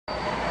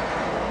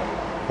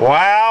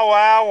Wow,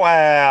 wow,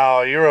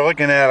 wow. You're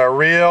looking at a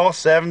real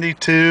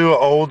 72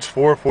 Olds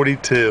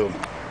 442.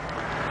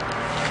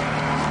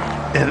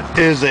 It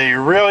is a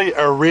really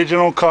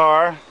original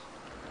car.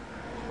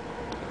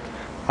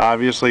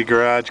 Obviously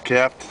garage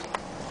kept.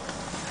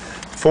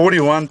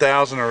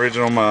 41,000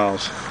 original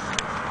miles.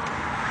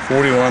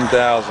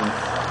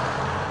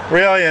 41,000.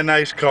 Really a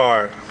nice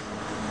car.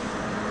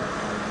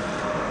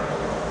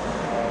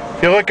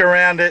 If you look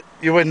around it,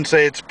 you wouldn't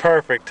say it's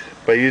perfect,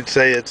 but you'd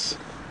say it's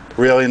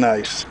really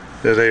nice.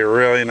 It's a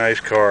really nice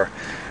car.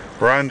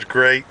 Runs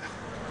great.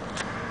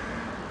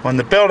 On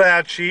the build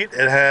out sheet,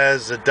 it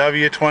has a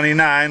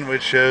W29,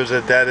 which shows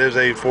that that is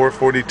a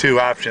 442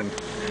 option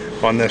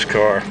on this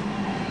car.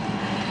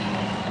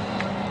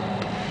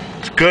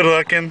 It's good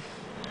looking.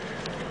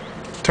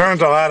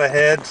 Turns a lot of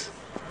heads.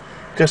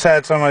 Just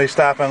had somebody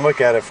stop and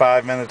look at it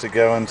 5 minutes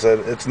ago and said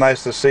it's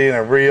nice to see in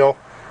a real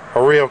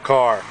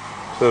car.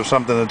 So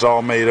something that's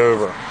all made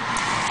over.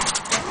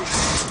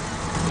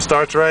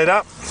 Starts right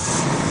up.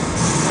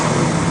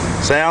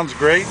 Sounds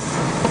great.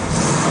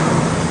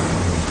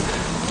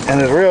 And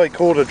it's really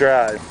cool to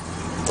drive.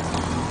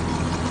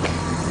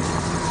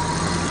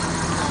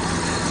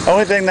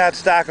 Only thing not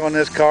stock on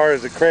this car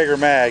is the Cragar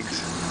mags.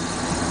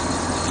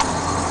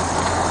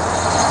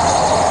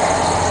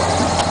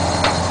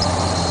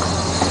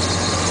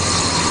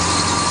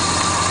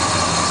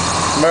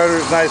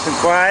 Motor's nice and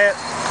quiet.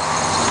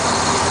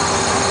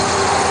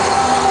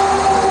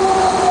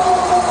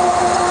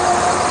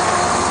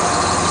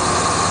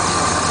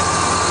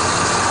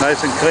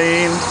 Nice and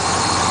clean.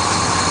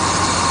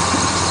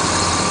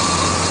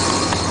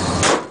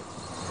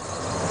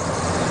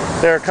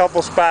 There are a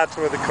couple spots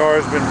where the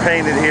car's been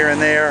painted here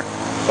and there,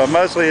 but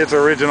mostly it's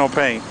original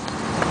paint.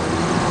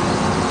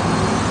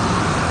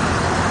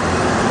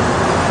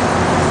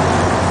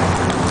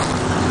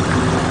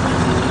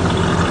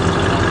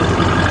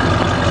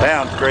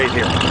 Sounds great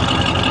here.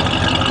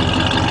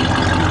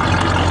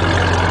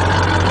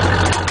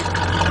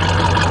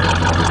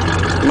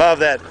 Love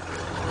that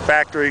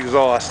factory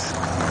exhaust.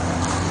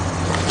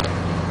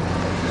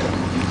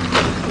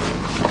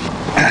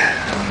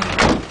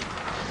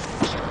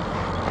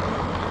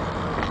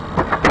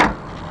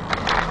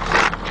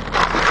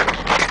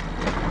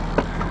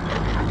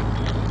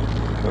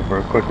 Go for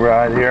a quick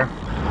ride here.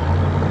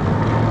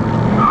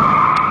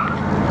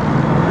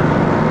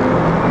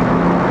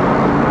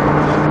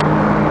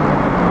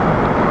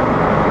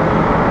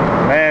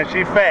 Man,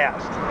 she's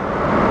fast.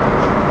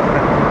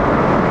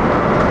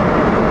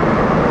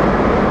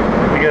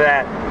 Look at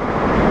that.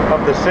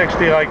 Up to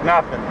 60 like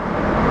nothing.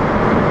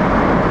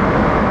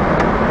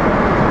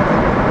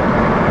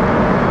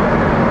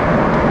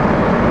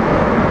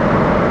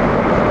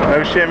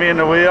 No shimmy in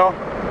the wheel.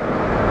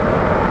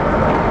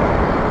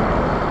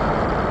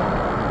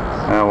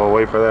 Now we'll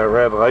wait for that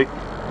red light.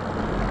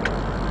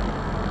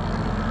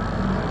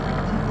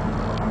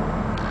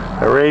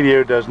 The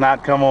radio does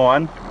not come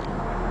on.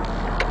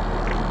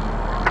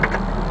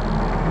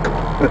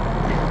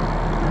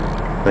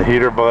 The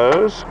heater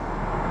blows.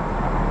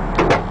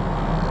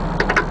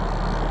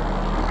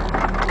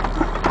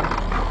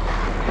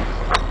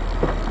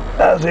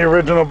 That's the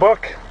original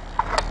book.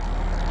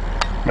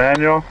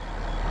 Manual.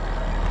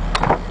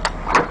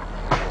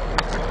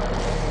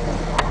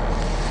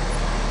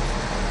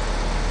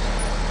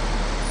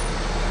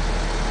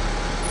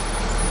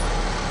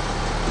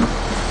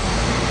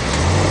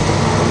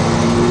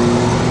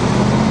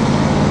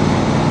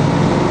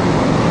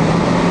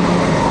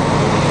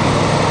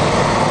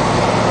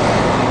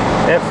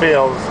 It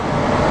feels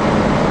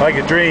like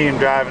a dream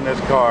driving this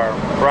car,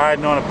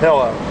 riding on a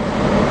pillow.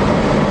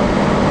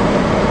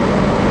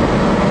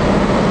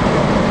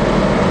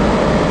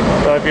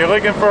 So if you're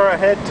looking for a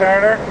head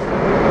turner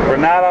for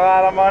not a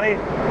lot of money,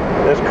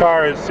 this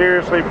car is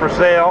seriously for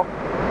sale.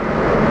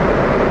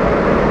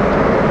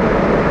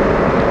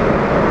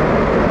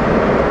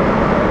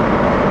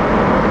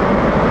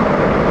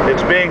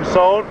 It's being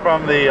sold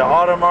from the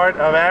Automart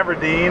of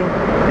Aberdeen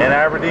in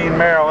Aberdeen,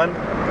 Maryland.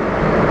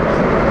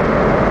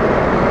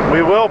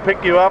 We will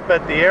pick you up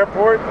at the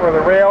airport or the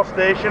rail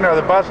station or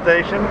the bus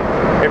station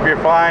if you're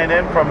flying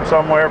in from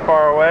somewhere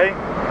far away,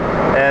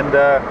 and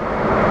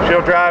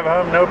she'll drive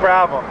home no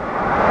problem.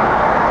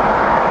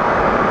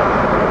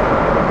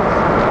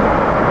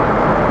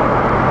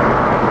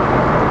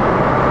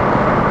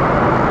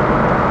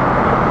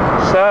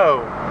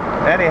 So,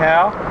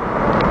 anyhow,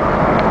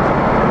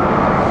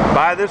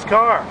 buy this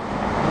car.